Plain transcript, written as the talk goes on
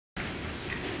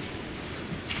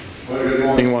Well, good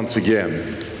morning once again.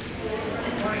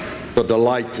 It's a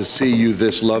delight to see you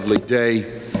this lovely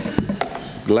day.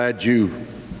 Glad you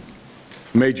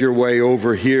made your way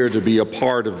over here to be a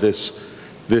part of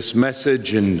this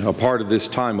message and a part of this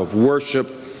time of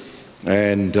worship.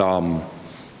 And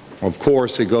of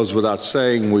course, it goes without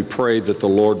saying, we pray that the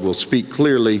Lord will speak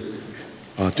clearly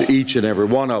to each and every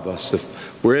one of us.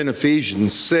 If we're in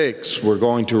Ephesians 6, we're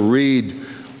going to read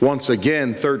once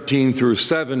again 13 through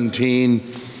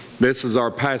 17. This is our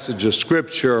passage of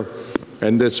Scripture,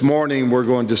 and this morning we're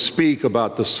going to speak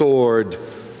about the sword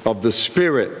of the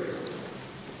Spirit.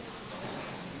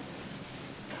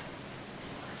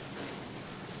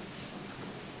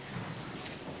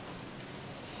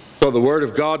 So the Word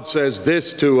of God says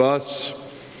this to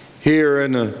us here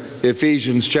in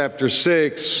Ephesians chapter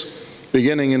 6,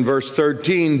 beginning in verse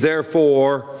 13,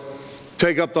 "Therefore,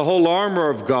 take up the whole armor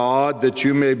of God, that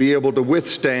you may be able to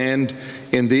withstand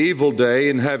in the evil day,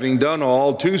 and having done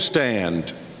all, to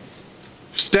stand.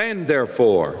 Stand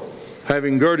therefore,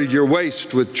 having girded your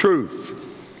waist with truth,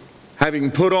 having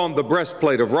put on the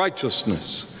breastplate of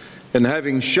righteousness, and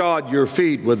having shod your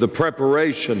feet with the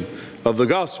preparation of the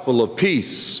gospel of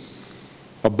peace.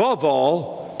 Above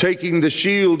all, taking the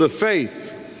shield of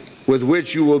faith, with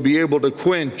which you will be able to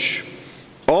quench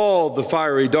all the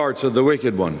fiery darts of the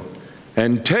wicked one.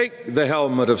 And take the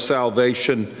helmet of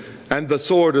salvation and the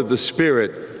sword of the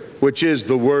Spirit, which is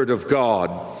the Word of God."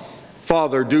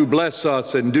 Father, do bless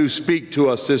us and do speak to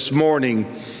us this morning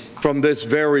from this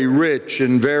very rich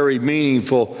and very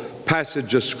meaningful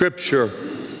passage of Scripture.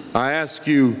 I ask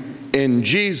you in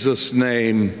Jesus'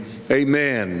 name,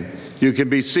 amen. You can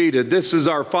be seated. This is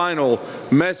our final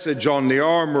message on the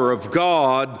armor of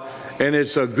God. And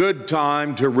it's a good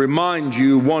time to remind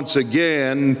you once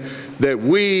again that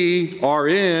we are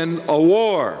in a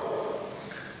war.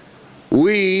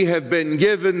 We have been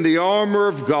given the armor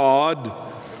of God,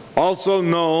 also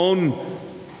known,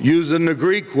 using the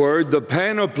Greek word, the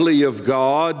panoply of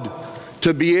God,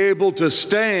 to be able to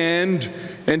stand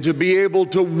and to be able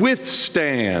to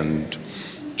withstand.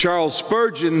 Charles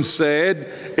Spurgeon said,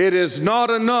 "It is not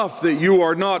enough that you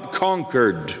are not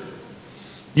conquered.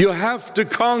 You have to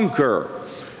conquer."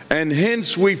 And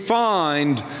hence we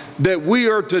find that we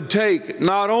are to take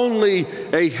not only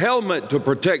a helmet to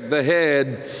protect the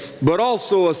head, but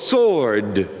also a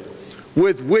sword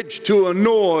with which to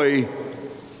annoy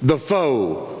the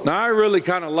foe. Now, I really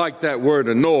kind of like that word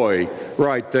annoy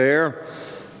right there.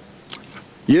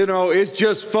 You know, it's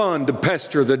just fun to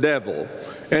pester the devil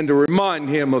and to remind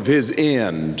him of his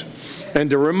end and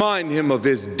to remind him of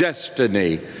his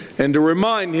destiny, and to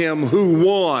remind him who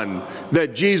won,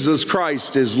 that Jesus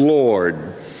Christ is Lord.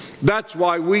 That's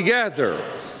why we gather.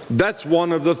 That's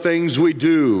one of the things we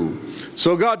do.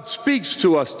 So God speaks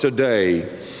to us today,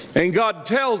 and God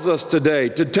tells us today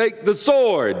to take the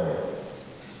sword.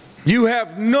 You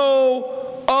have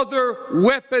no other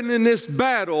weapon in this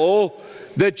battle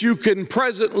that you can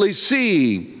presently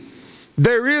see.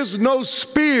 There is no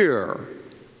spear.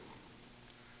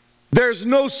 There's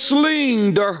no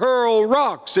sling to hurl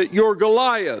rocks at your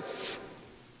Goliath.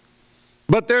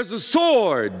 But there's a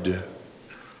sword,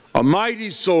 a mighty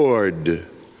sword.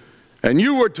 And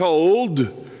you were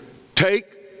told, take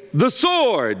the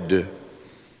sword.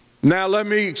 Now let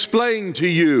me explain to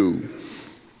you,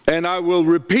 and I will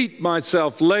repeat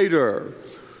myself later.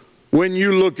 When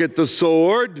you look at the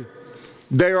sword,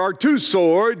 there are two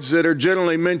swords that are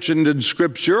generally mentioned in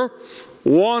Scripture.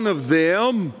 One of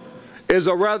them is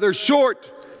a rather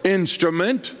short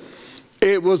instrument.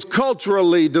 It was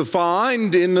culturally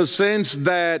defined in the sense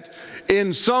that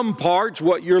in some parts,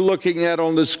 what you're looking at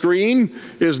on the screen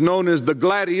is known as the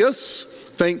gladius,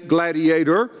 think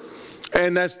gladiator,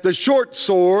 and that's the short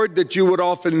sword that you would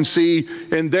often see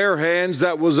in their hands.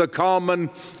 That was a common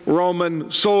Roman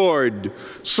sword.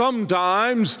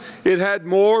 Sometimes it had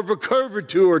more of a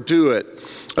curvature to it,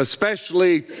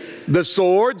 especially the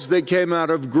swords that came out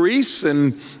of Greece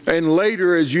and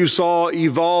later, as you saw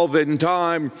evolve in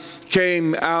time,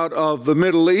 came out of the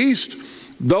Middle East.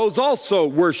 Those also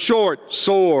were short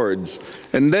swords.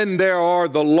 And then there are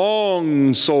the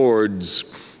long swords.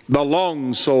 The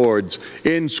long swords.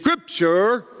 In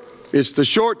Scripture, it's the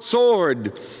short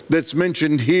sword that's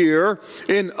mentioned here.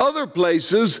 In other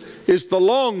places, it's the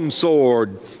long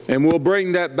sword. And we'll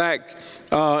bring that back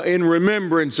in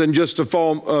remembrance in just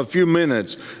a few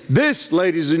minutes. This,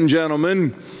 ladies and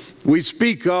gentlemen, we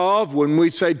speak of when we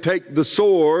say take the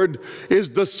sword,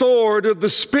 is the sword of the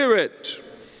Spirit.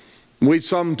 We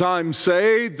sometimes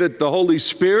say that the Holy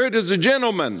Spirit is a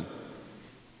gentleman,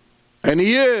 and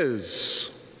He is.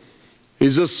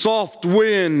 He's a soft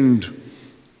wind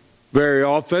very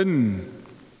often.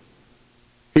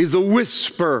 He He's a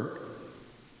whisper.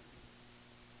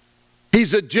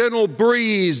 He's a gentle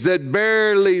breeze that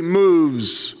barely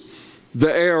moves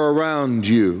the air around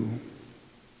you.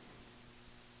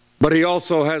 But he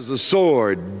also has a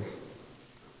sword.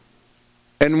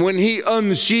 And when he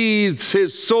unsheathes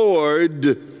his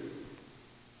sword,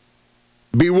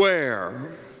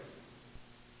 beware.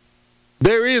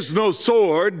 There is no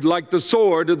sword like the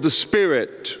sword of the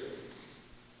Spirit.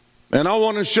 And I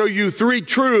want to show you 3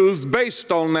 truths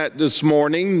based on that this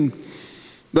morning.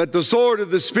 That the sword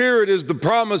of the Spirit is the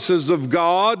promises of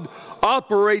God,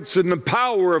 operates in the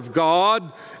power of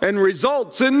God, and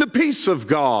results in the peace of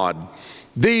God.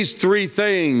 These 3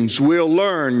 things we'll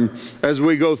learn as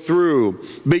we go through,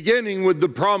 beginning with the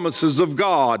promises of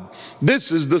God.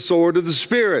 This is the sword of the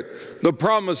Spirit, the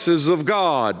promises of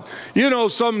God. You know,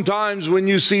 sometimes when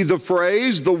you see the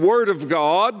phrase, the Word of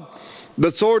God, the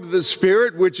sword of the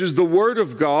Spirit, which is the Word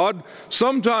of God,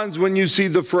 sometimes when you see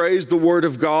the phrase, the Word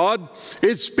of God,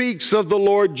 it speaks of the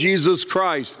Lord Jesus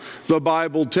Christ. The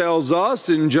Bible tells us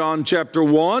in John chapter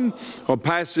 1, a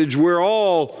passage we're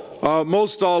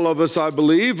most all of us, I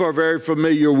believe, are very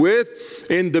familiar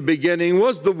with. In the beginning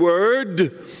was the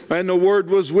Word, and the Word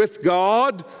was with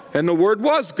God, and the Word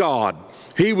was God.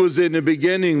 He was in the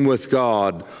beginning with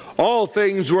God. All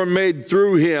things were made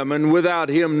through him, and without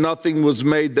him nothing was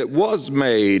made that was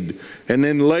made. And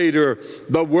then later,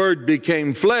 the Word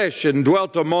became flesh and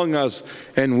dwelt among us,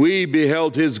 and we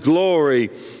beheld his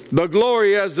glory, the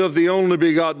glory as of the only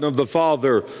begotten of the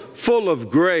Father, full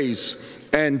of grace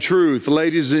and truth.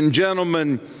 Ladies and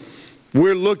gentlemen,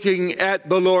 we're looking at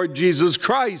the Lord Jesus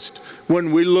Christ.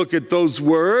 When we look at those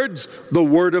words, the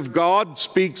Word of God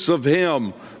speaks of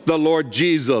him, the Lord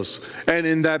Jesus. And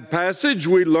in that passage,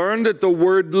 we learn that the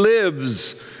Word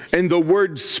lives and the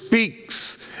Word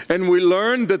speaks. And we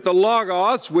learn that the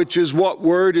Logos, which is what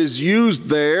word is used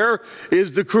there,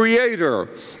 is the Creator.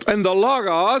 And the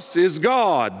Logos is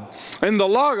God. And the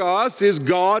Logos is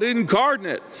God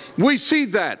incarnate. We see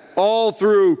that all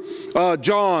through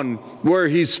John where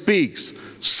he speaks.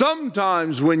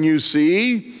 Sometimes when you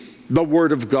see the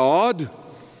Word of God,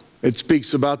 it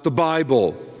speaks about the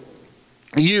Bible.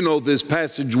 You know this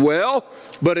passage well,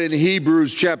 but in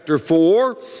Hebrews chapter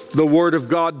 4, the Word of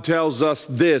God tells us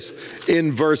this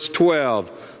in verse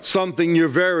 12. Something you're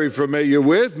very familiar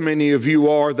with, many of you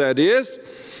are, that is.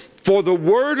 For the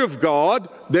Word of God,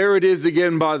 there it is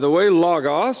again, by the way,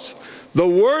 Logos. The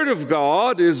Word of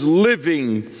God is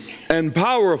living and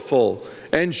powerful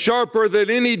and sharper than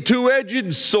any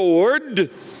two-edged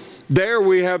sword. There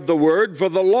we have the word for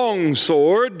the long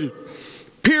sword,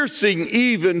 piercing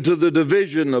even to the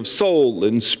division of soul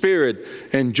and spirit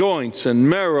and joints and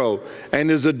marrow, and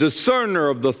is a discerner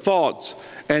of the thoughts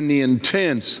and the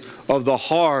intents of the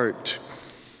heart.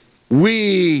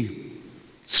 We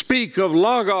speak of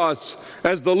Logos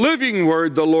as the living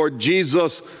word, the Lord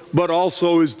Jesus, but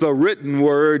also as the written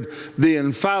word, the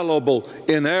infallible,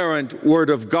 inerrant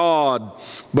word of God.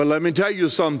 But let me tell you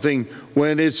something,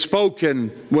 when it's spoken,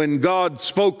 when God's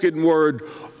spoken word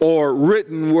or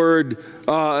written word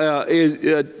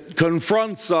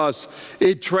confronts us,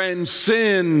 it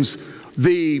transcends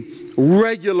the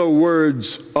regular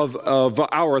words of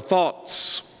our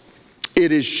thoughts.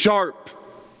 It is sharp.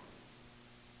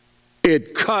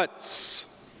 It cuts.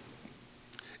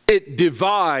 It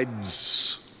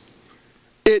divides.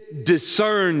 It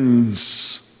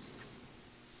discerns.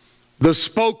 The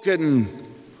spoken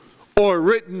or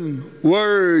written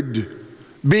word,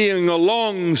 being a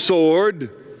long sword,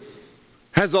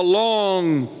 has a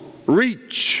long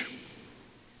reach.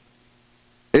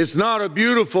 It's not a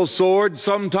beautiful sword.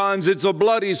 Sometimes it's a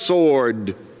bloody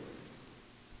sword.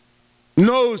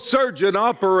 No surgeon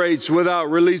operates without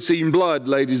releasing blood,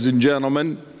 ladies and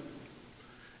gentlemen.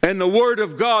 And the Word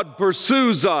of God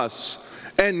pursues us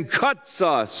and cuts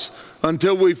us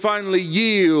until we finally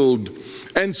yield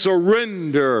and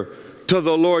surrender to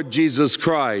the Lord Jesus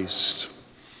Christ.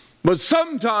 But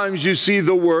sometimes you see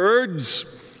the words,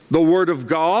 the Word of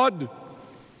God,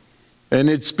 and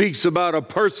it speaks about a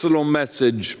personal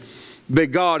message that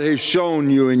God has shown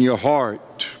you in your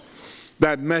heart.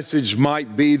 That message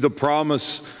might be the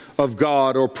promise of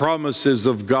God or promises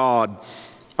of God.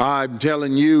 I'm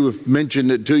telling you, I've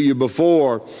mentioned it to you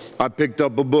before, I picked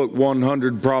up a book,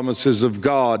 100 Promises of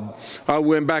God. I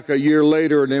went back a year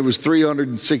later and it was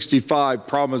 365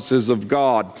 Promises of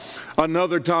God.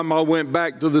 Another time I went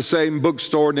back to the same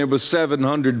bookstore and it was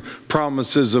 700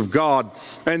 Promises of God.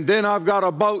 And then I've got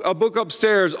a book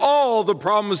upstairs, all the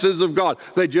promises of God.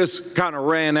 They just kind of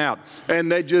ran out.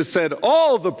 And they just said,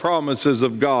 all the promises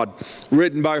of God,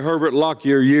 written by Herbert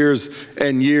Lockyer years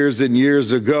and years and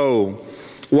years ago.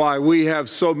 why we have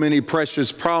so many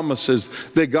precious promises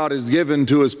that God has given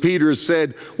to us. Peter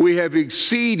said, we have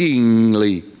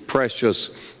exceedingly precious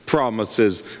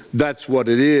promises. That's what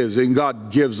it is. And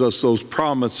God gives us those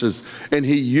promises, and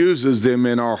He uses them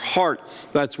in our heart.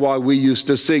 That's why we used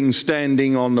to sing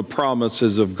Standing on the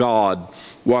Promises of God,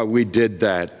 why we did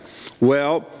that.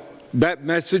 Well, that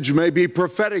message may be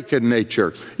prophetic in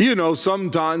nature. You know,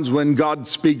 sometimes when God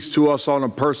speaks to us on a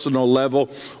personal level,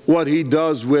 what He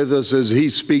does with us is He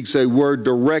speaks a word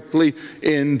directly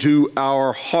into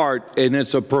our heart, and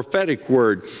it's a prophetic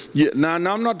word. Now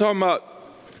I'm not talking about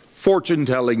fortune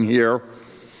telling here.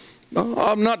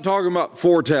 I'm not talking about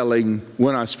foretelling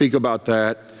when I speak about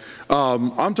that.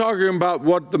 I'm talking about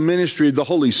what the ministry of the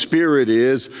Holy Spirit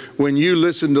is. When you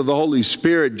listen to the Holy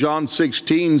Spirit, John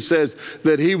 16 says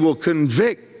that He will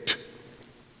convict.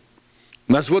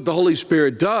 That's what the Holy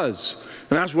Spirit does.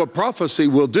 And that's what prophecy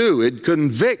will do. It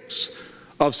convicts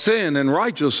of sin and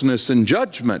righteousness and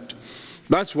judgment.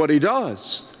 That's what He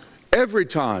does every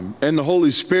time. And the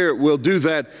Holy Spirit will do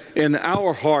that in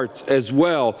our hearts as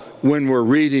well when we're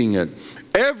reading it.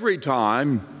 Every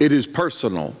time it is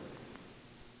personal.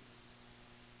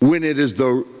 When it is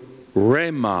the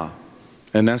rhema,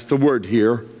 and that's the word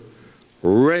here,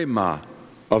 rhema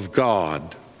of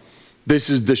God. This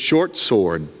is the short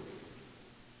sword,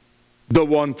 the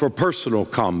one for personal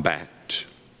combat,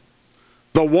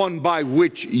 the one by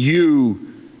which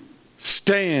you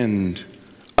stand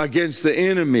against the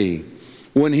enemy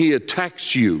when he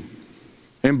attacks you.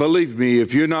 And believe me,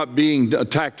 if you're not being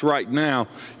attacked right now,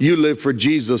 you live for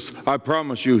Jesus, I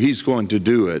promise you He's going to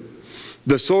do it.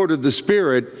 The sword of the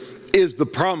Spirit is the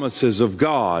promises of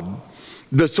God.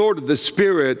 The sword of the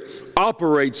Spirit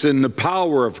operates in the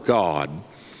power of God.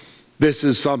 This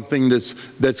is something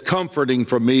that's comforting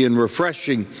for me and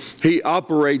refreshing. He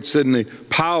operates in the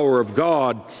power of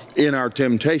God in our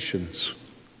temptations.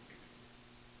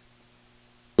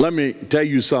 Let me tell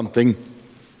you something.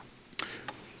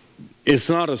 It's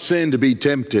not a sin to be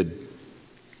tempted.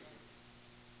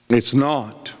 It's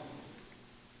not.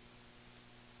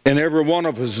 And every one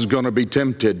of us is going to be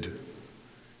tempted.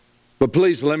 But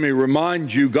please let me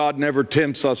remind you, God never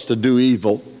tempts us to do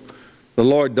evil. The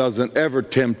Lord doesn't ever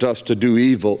tempt us to do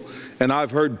evil. And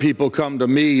I've heard people come to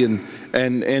me and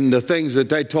the things that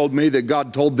they told me that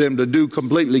God told them to do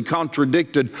completely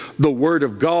contradicted the Word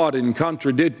of God and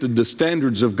contradicted the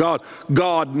standards of God.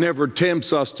 God never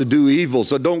tempts us to do evil.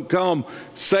 So don't come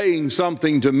saying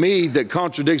something to me that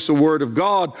contradicts the Word of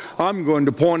God. I'm going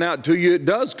to point out to you it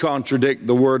does contradict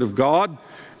the Word of God,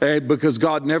 because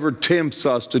God never tempts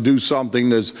us to do something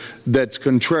that's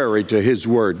contrary to His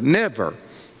Word. Never.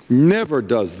 Never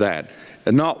does that.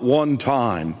 And not one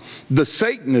time.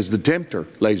 Satan is the tempter,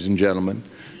 ladies and gentlemen.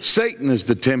 Satan is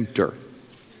the tempter.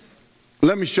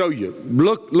 Let me show you.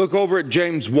 Look over at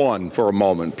James 1 for a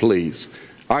moment, please.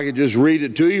 I could just read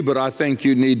it to you, but I think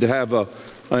you need to have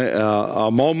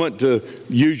a moment to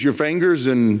use your fingers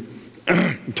and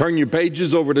turn your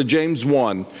pages over to James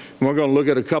 1. And we're going to look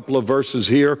at a couple of verses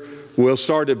here. We'll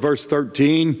start at verse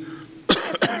 13.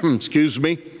 Excuse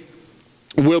me.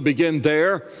 We'll begin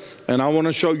there, and I want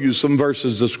to show you some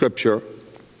verses of Scripture.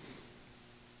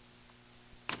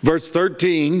 Verse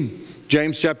 13,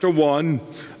 James chapter 1,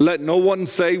 let no one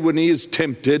say when he is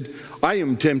tempted, I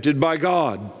am tempted by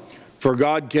God. For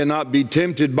God cannot be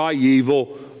tempted by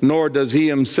evil, nor does He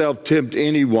Himself tempt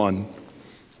anyone.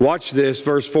 Watch this,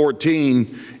 verse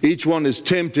 14. Each one is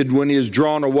tempted when he is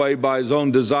drawn away by his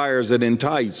own desires and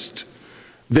enticed.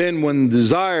 Then when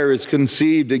desire is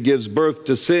conceived, it gives birth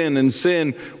to sin, and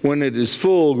sin, when it is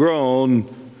full grown,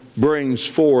 brings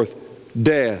forth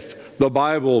death. The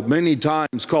Bible many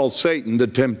times calls Satan the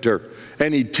tempter,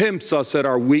 and he tempts us at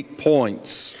our weak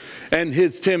points. And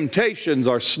his temptations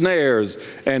are snares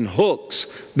and hooks.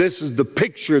 This is the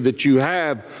picture that you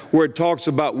have where it talks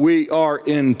about we are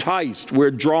enticed,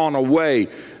 we're drawn away.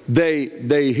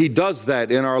 He does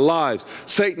that in our lives.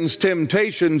 Satan's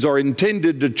temptations are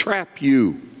intended to trap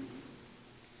you.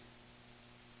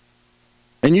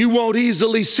 And you won't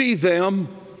easily see them.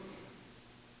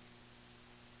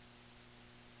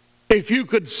 If you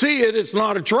could see it, it's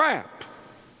not a trap.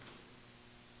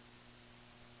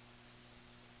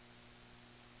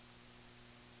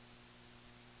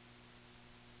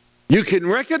 You can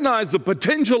recognize the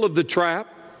potential of the trap,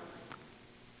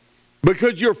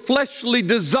 because your fleshly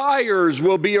desires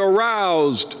will be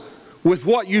aroused with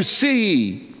what you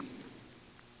see,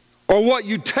 or what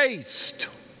you taste,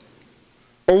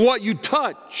 or what you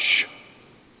touch.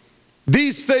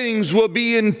 These things will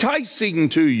be enticing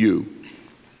to you.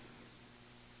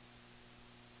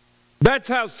 That's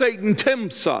how Satan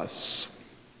tempts us,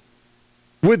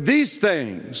 with these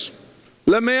things.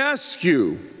 Let me ask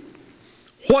you,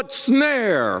 what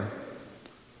snare,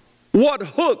 what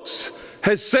hooks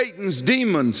has Satan's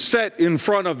demon set in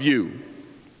front of you?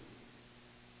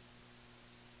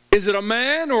 Is it a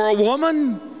man or a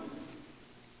woman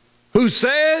who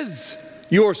says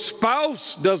your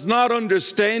spouse does not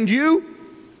understand you?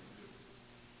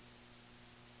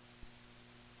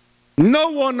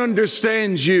 No one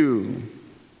understands you.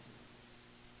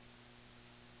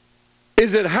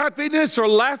 Is it happiness or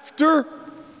laughter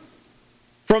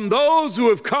from those who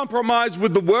have compromised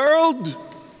with the world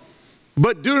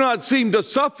but do not seem to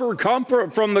suffer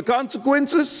from the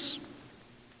consequences?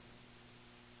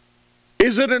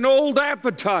 Is it an old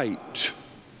appetite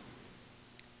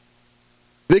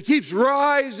that keeps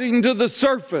rising to the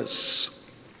surface?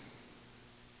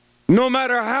 No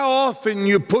matter how often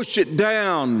you push it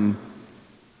down,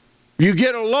 you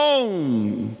get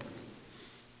alone,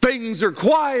 things are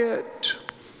quiet,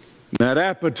 that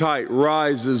appetite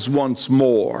rises once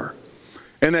more,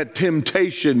 and that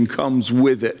temptation comes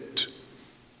with it.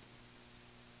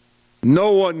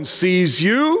 No one sees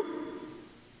you.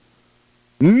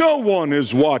 No one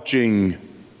is watching.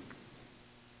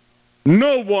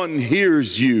 No one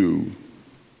hears you.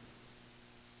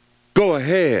 Go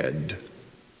ahead.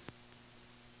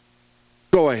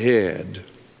 Go ahead.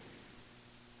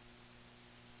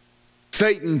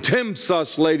 Satan tempts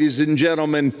us, ladies and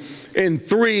gentlemen, in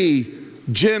three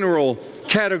general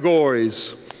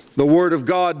categories. The Word of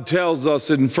God tells us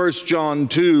in 1 John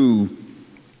 2,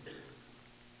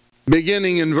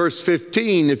 beginning in verse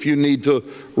 15, if you need to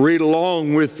read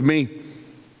along with me,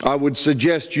 I would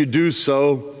suggest you do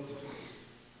so.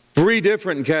 Three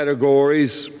different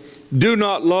categories. Do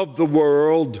not love the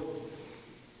world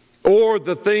or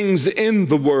the things in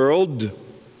the world.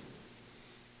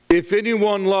 If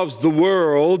anyone loves the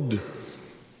world,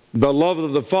 the love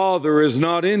of the Father is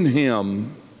not in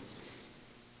him.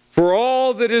 For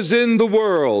all that is in the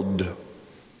world,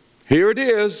 here it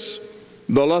is,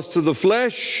 the lust of the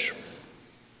flesh,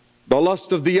 the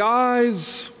lust of the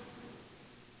eyes,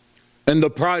 and the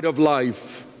pride of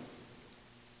life,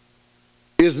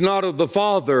 is not of the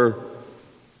Father,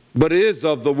 but is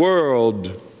of the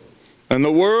world. And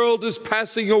the world is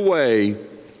passing away,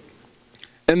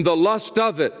 and the lust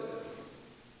of it.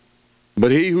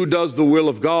 But he who does the will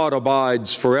of God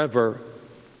abides forever.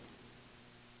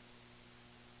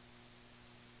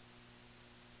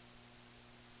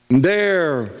 And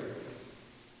there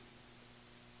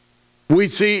we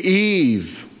see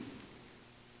Eve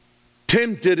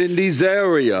tempted in these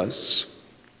areas.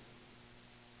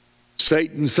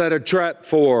 Satan set a trap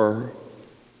for her,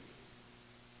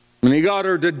 and he got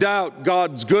her to doubt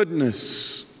God's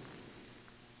goodness.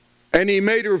 And he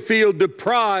made her feel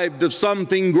deprived of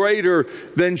something greater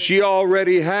than she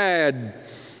already had.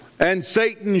 And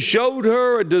Satan showed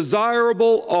her a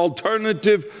desirable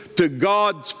alternative to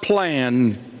God's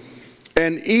plan.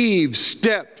 And Eve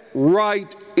stepped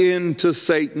right into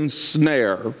Satan's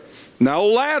snare. Now,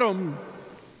 old Adam,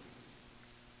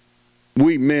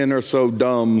 we men are so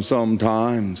dumb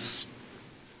sometimes.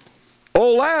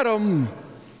 Old Adam,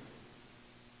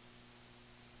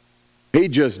 he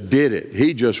just did it.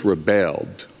 He just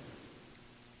rebelled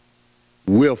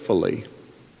willfully.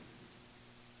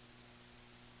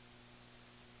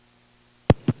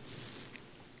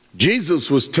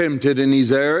 Jesus was tempted in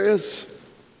these areas.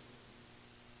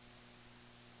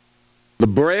 The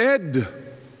bread,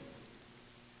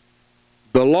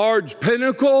 the large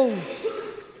pinnacle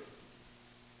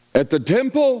at the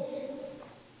temple,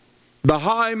 the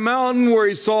high mountain where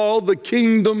he saw the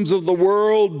kingdoms of the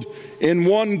world in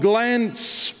one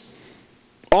glance,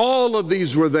 all of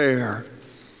these were there,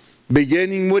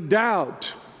 beginning with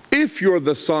doubt. If you're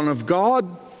the Son of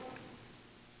God,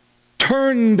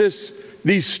 turn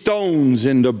these stones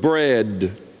into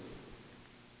bread.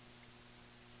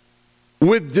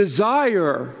 With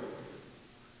desire,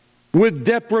 with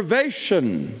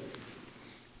deprivation,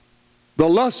 the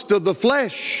lust of the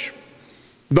flesh,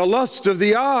 the lust of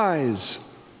the eyes,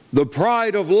 the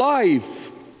pride of life,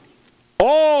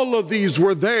 all of these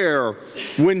were there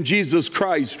when Jesus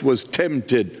Christ was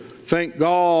tempted. Thank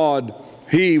God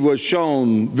he was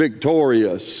shown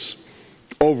victorious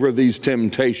over these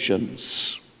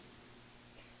temptations.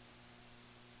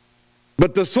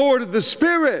 But the sword of the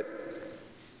Spirit,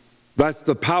 that's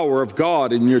the power of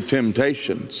God in your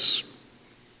temptations.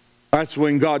 That's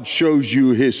when God shows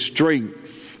you his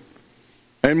strength.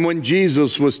 And when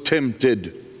Jesus was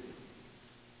tempted,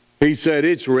 he said,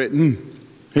 "It's written."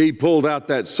 He pulled out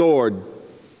that sword.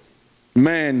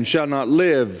 Man shall not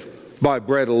live by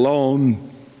bread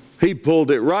alone. He pulled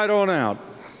it right on out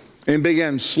and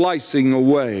began slicing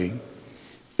away.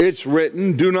 It's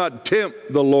written, do not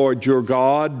tempt the Lord your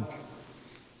God.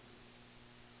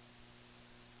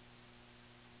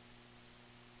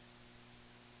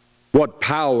 What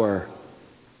power!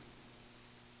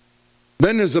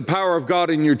 Then there's the power of God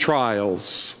in your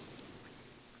trials.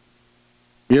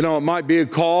 You know, it might be a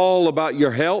call about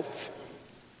your health.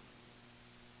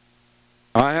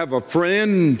 I have a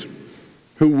friend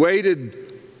who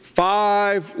waited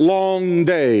 5 long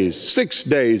days, 6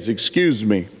 days, excuse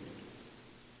me.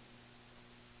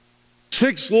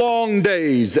 6 long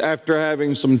days after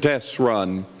having some tests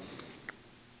run.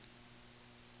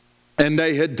 And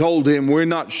they had told him, we're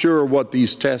not sure what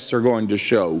these tests are going to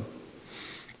show.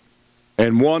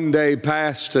 And one day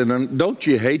passed, and don't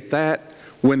you hate that?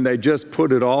 When they just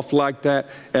put it off like that,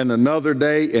 and another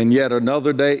day, and yet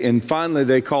another day, and finally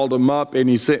they called him up, and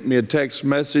he sent me a text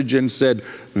message and said,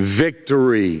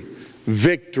 victory,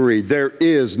 victory, there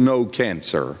is no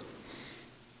cancer.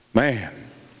 Man.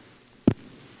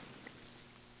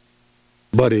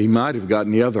 But he might have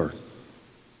gotten the other.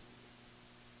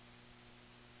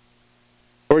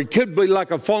 Or it could be like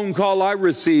a phone call I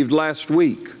received last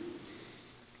week.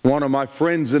 One of my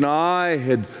friends and I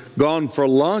had gone for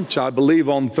lunch, I believe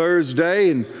on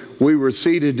Thursday, and we were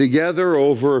seated together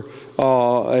over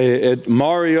at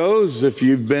Mario's. If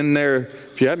you've been there,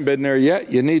 if you haven't been there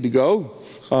yet, you need to go.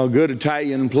 A good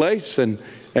Italian place, and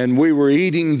we were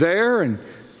eating there, and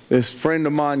this friend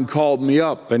of mine called me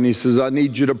up, and he says, I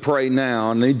need you to pray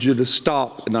now. I need you to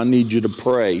stop, and I need you to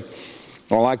pray.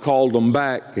 Well, I called him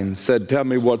back and said, tell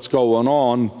me what's going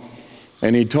on.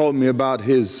 And he told me about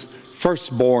his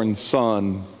firstborn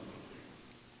son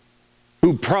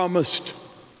who promised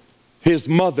his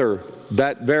mother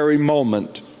that very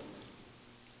moment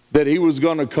that he was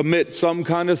going to commit some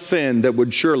kind of sin that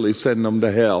would surely send him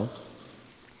to hell.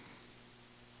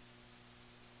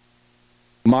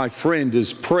 My friend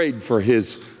has prayed for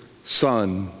his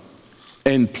son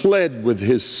and pled with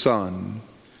his son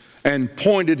and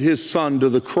pointed his son to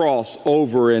the cross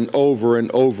over and over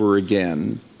and over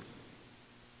again.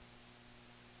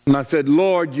 And I said,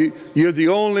 Lord, you're the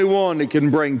only one that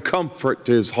can bring comfort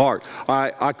to his heart.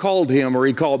 I called him, or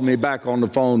he called me back on the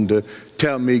phone to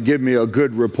tell me, give me a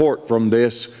good report from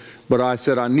this. But I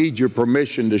said, I need your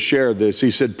permission to share this.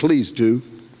 He said, please do.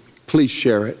 Please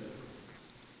share it.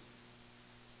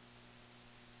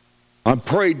 I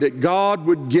prayed that God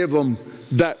would give him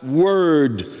that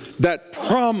word, that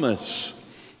promise,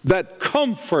 that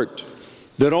comfort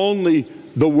that only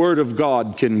the Word of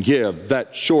God can give,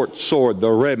 that short sword, the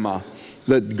rhema,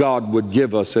 that God would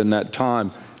give us in that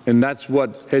time. And that's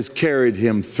what has carried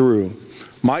him through.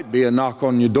 Might be a knock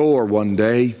on your door one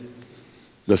day,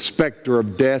 the specter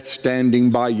of death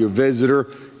standing by your visitor,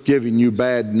 giving you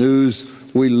bad news.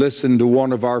 We listened to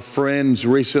one of our friends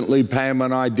recently, Pam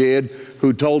and I did,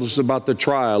 who told us about the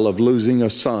trial of losing a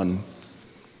son.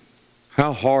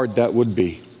 How hard that would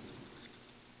be.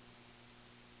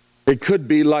 It could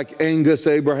be like Angus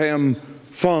Abraham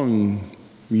Fung.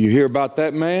 You hear about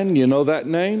that man? You know that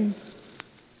name?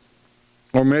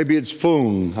 Or maybe it's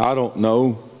Fung. I don't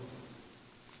know.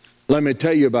 Let me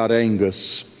tell you about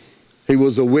Angus. He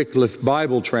was a Wycliffe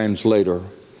Bible translator.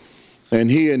 And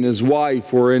he and his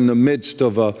wife were in the midst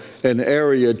of an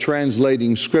area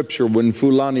translating Scripture when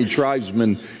Fulani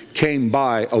tribesmen came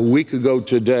by a week ago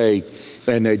today,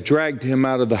 and they dragged him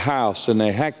out of the house and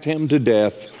they hacked him to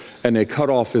death, and they cut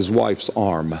off his wife's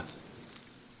arm.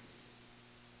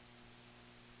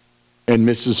 And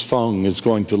Mrs. Fung is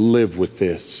going to live with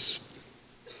this.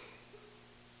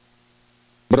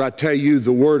 But I tell you,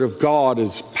 the Word of God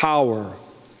is power.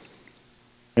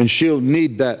 And she'll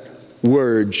need that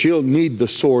Word. She'll need the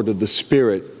sword of the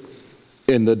Spirit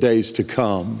in the days to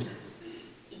come.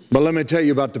 But let me tell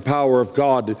you about the power of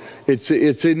God. It's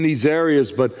in these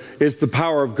areas, but it's the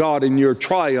power of God in your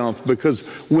triumph, because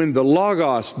when the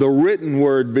Logos, the written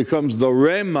word, becomes the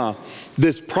Rhema,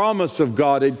 this promise of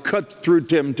God, it cuts through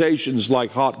temptations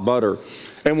like hot butter.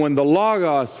 And when the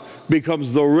Logos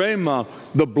becomes the Rhema,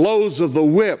 the blows of the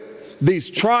whip, these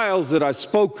trials that I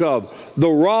spoke of, the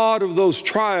rod of those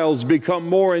trials become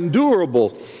more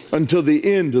endurable until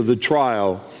the end of the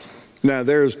trial. Now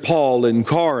there's Paul in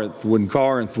Corinth, when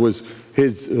Corinth was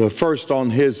his first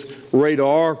on his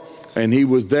radar, and he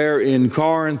was there in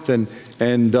Corinth, and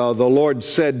the Lord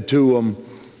said to him,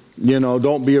 you know,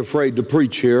 don't be afraid to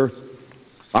preach here.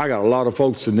 I got a lot of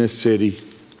folks in this city.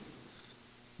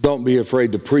 Don't be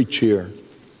afraid to preach here.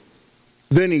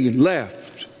 Then he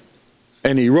left,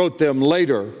 and he wrote them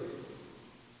later,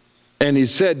 and he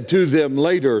said to them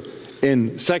later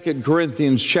in 2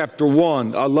 Corinthians chapter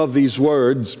 1, I love these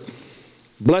words,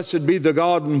 Blessed be the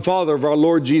God and Father of our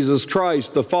Lord Jesus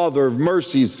Christ, the Father of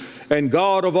mercies and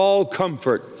God of all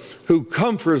comfort, who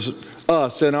comforts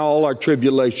us in all our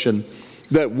tribulation,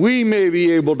 that we may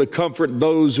be able to comfort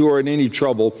those who are in any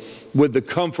trouble with the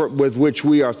comfort with which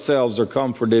we ourselves are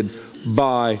comforted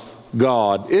by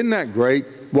God. Isn't that great,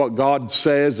 what God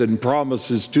says and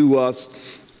promises to us?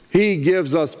 He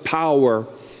gives us power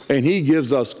and He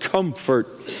gives us comfort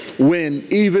when,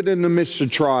 even in the midst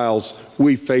of trials,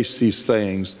 we face these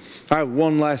things. I have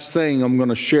one last thing I'm going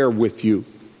to share with you,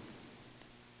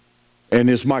 and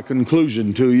it's my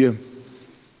conclusion to you.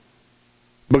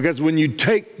 Because when you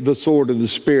take the sword of the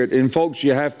Spirit, and folks,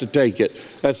 you have to take it.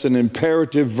 That's an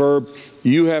imperative verb.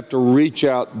 You have to reach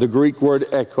out, the Greek word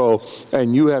echo,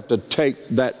 and you have to take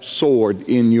that sword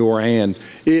in your hand.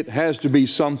 It has to be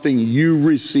something you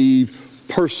receive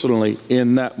personally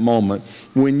in that moment.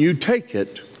 When you take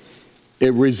it,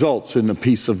 it results in the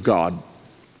peace of God.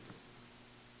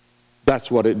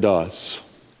 That's what it does.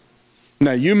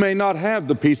 Now, you may not have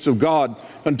the peace of God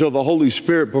until the Holy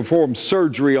Spirit performs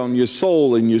surgery on your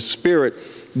soul and your spirit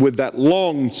with that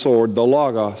long sword, the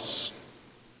Logos.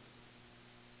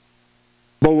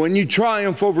 But when you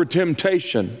triumph over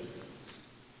temptation,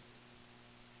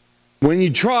 when you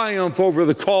triumph over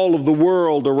the call of the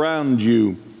world around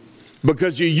you,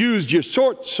 because you used your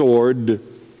short sword,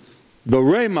 the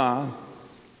Rhema,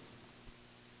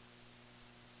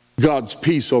 God's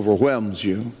peace overwhelms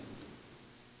you.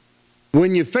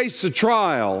 When you face a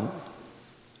trial,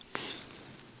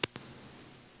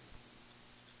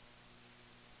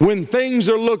 when things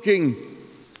are looking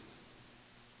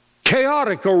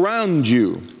chaotic around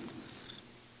you,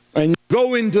 and you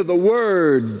go into the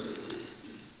Word,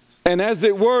 and as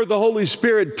it were, the Holy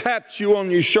Spirit taps you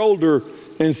on your shoulder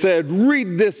and said,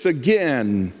 read this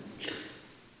again.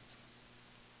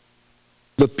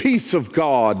 The peace of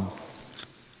God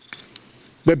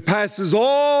that passes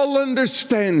all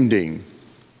understanding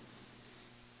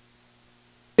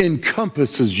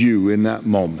encompasses you in that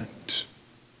moment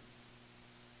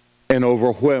and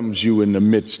overwhelms you in the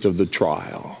midst of the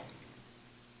trial.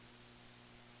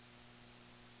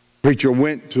 Preacher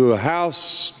went to a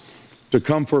house to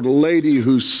comfort a lady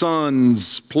whose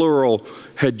sons, plural,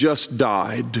 had just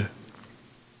died.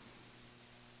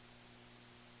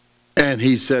 And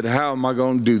he said, how am I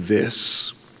going to do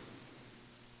this?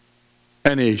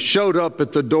 And he showed up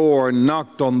at the door and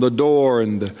knocked on the door,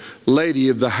 and the lady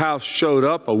of the house showed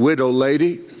up, a widow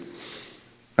lady.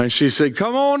 And she said,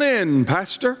 come on in,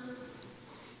 Pastor.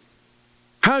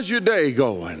 How's your day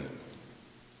going?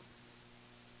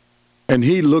 And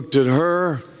he looked at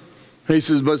her. He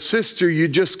says, but sister, you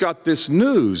just got this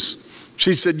news.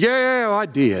 She said, yeah, I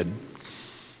did.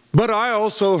 But I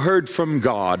also heard from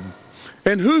God.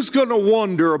 And who's going to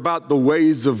wonder about the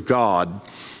ways of God?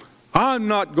 I'm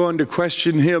not going to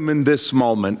question Him in this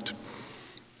moment.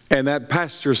 And that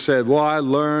pastor said, well, I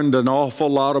learned an awful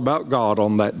lot about God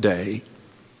on that day.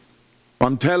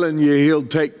 I'm telling you, He'll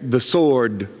take the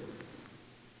sword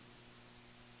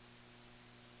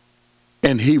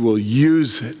and He will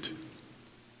use it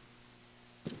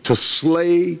to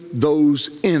slay those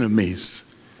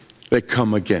enemies that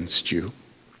come against you.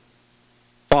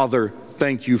 Father,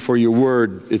 thank you for your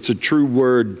word. It's a true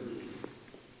word.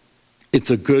 It's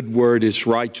a good word. It's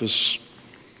righteous.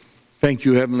 Thank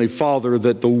you, Heavenly Father,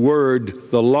 that the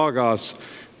word, the Logos,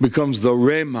 becomes the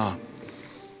Rhema,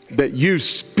 that you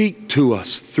speak to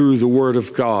us through the word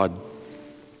of God.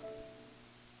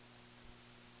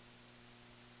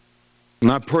 And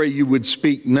I pray you would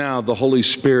speak now, the Holy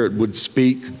Spirit would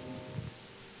speak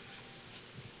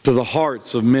to the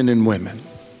hearts of men and women.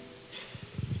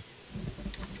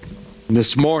 And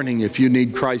this morning, if you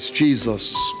need Christ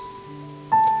Jesus,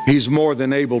 He's more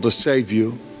than able to save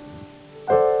you.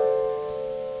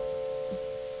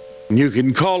 And you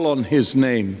can call on His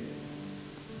name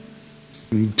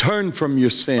and turn from your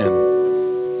sin.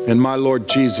 And my Lord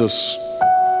Jesus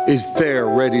is there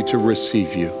ready to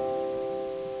receive you.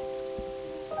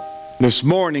 This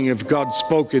morning, if God's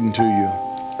spoken to you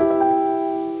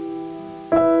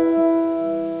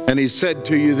and He said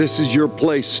to you, this is your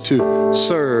place to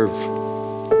serve,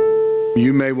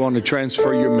 you may want to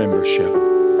transfer your membership.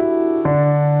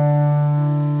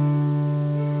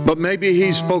 But maybe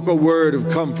He spoke a word of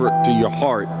comfort to your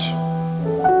heart,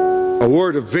 a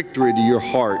word of victory to your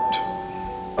heart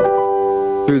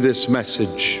through this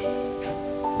message.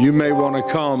 You may want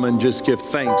to come and just give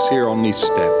thanks here on these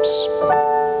steps.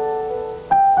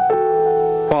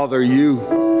 Father,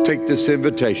 you take this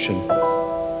invitation,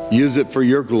 use it for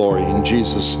your glory in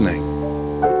Jesus' name.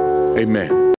 Amen.